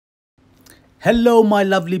Hello my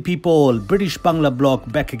lovely people, British Bangla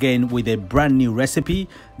blog back again with a brand new recipe.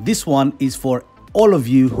 This one is for all of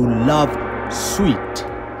you who love sweet.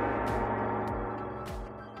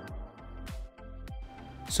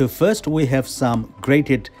 So first we have some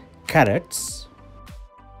grated carrots.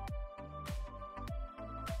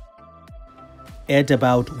 Add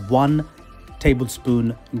about 1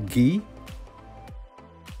 tablespoon ghee.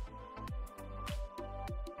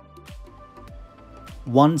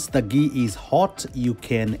 Once the ghee is hot, you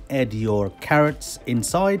can add your carrots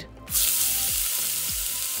inside.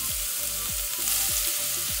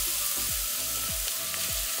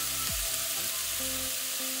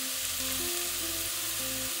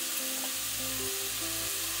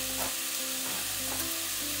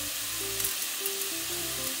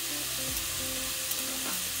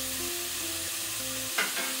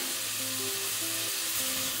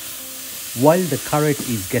 While the carrot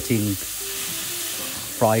is getting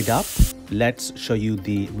fried up, let's show you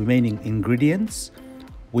the remaining ingredients.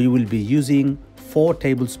 We will be using 4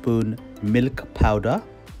 tablespoons milk powder,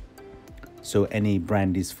 so any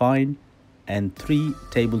brand is fine, and 3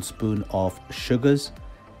 tablespoons of sugars.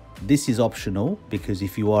 This is optional because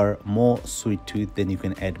if you are more sweet tooth, then you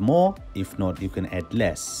can add more. If not, you can add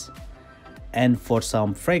less. And for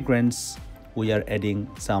some fragrance, we are adding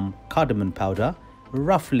some cardamom powder,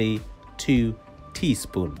 roughly 2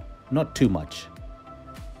 teaspoons, not too much.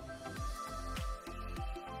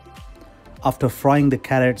 After frying the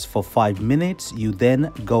carrots for 5 minutes, you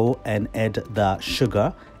then go and add the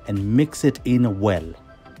sugar and mix it in well.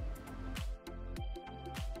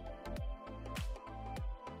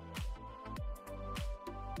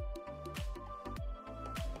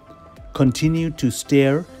 Continue to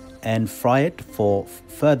stir and fry it for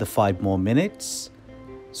further 5 more minutes.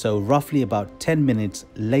 So roughly about 10 minutes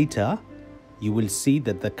later, you will see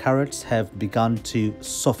that the carrots have begun to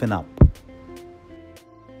soften up.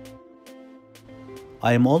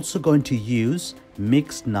 I am also going to use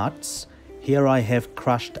mixed nuts. Here I have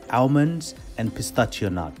crushed almonds and pistachio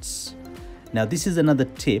nuts. Now this is another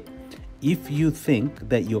tip. If you think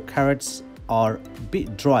that your carrots are a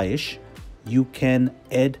bit dryish, you can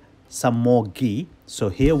add some more ghee. So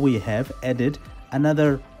here we have added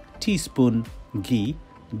another teaspoon ghee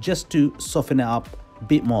just to soften it up a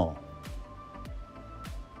bit more.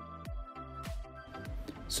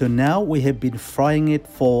 So now we have been frying it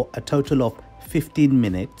for a total of 15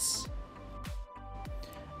 minutes,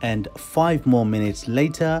 and 5 more minutes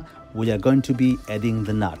later we are going to be adding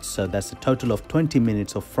the nuts. So that's a total of 20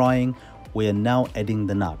 minutes of frying. We are now adding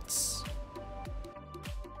the nuts.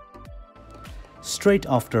 Straight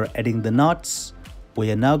after adding the nuts, we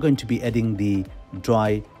are now going to be adding the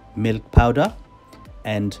dry milk powder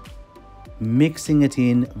and mixing it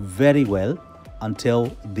in very well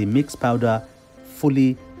until the mixed powder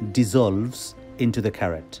fully dissolves into the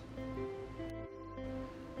carrot.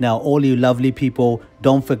 Now, all you lovely people,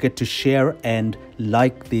 don't forget to share and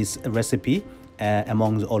like this recipe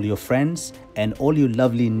amongst all your friends, and all you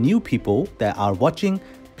lovely new people that are watching,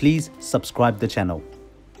 please subscribe the channel.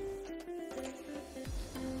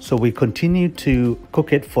 So we continue to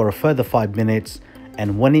cook it for a further 5 minutes,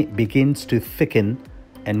 and when it begins to thicken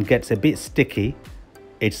and gets a bit sticky,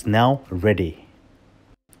 it's now ready.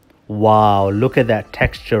 Wow, look at that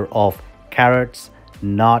texture of carrots,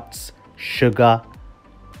 nuts, sugar,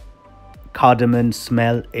 cardamom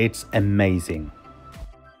smell. It's amazing.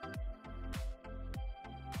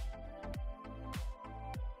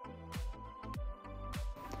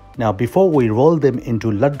 Now before we roll them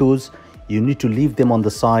into laddus, you need to leave them on the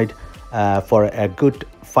side for a good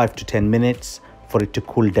 5 to 10 minutes for it to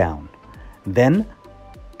cool down. Then,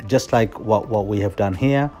 just like what we have done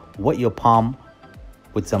here, wet your palm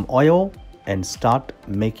with some oil and start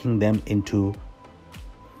making them into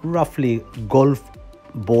roughly golf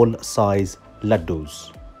ball size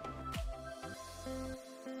laddus.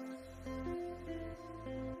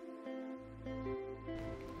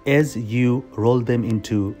 As you roll them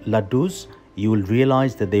into laddus, you will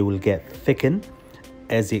realize that they will get thickened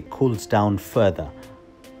as it cools down further.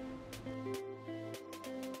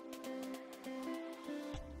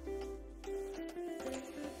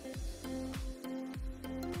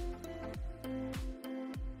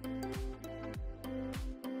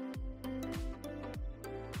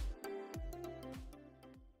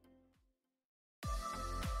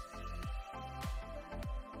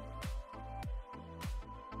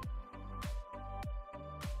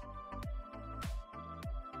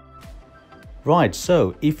 Right,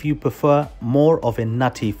 so if you prefer more of a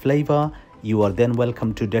nutty flavor, you are then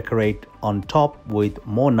welcome to decorate on top with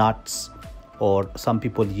more nuts, or some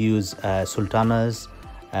people use sultanas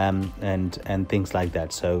and things like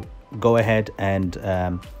that. So go ahead and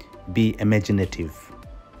be imaginative.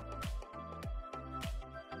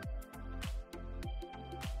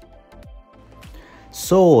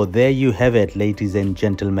 So there you have it, ladies and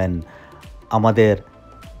gentlemen, আমাদের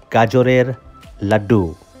Gajorer Laddu.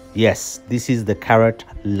 Yes, this is the carrot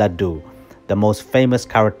laddu, the most famous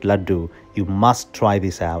carrot laddu. You must try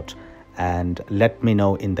this out and let me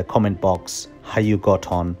know in the comment box how you got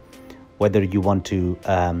on, whether you want to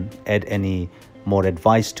add any more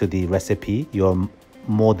advice to the recipe. You're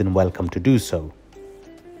more than welcome to do so.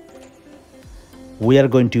 We are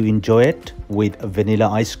going to enjoy it with vanilla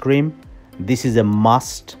ice cream. This is a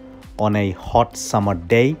must on a hot summer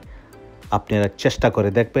day. আপনারা চেষ্টা করে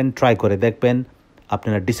দেখবেন, try করে দেখবেন,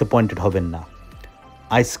 আপনারা disappointed হবেন না।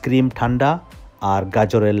 Ice cream ঠান্ডা আর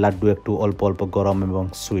গাজরের লাড্ডু একটু অল্প অল্প গরম এবং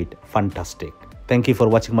sweet, fantastic. Thank you for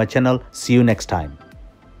watching my channel. C you next time.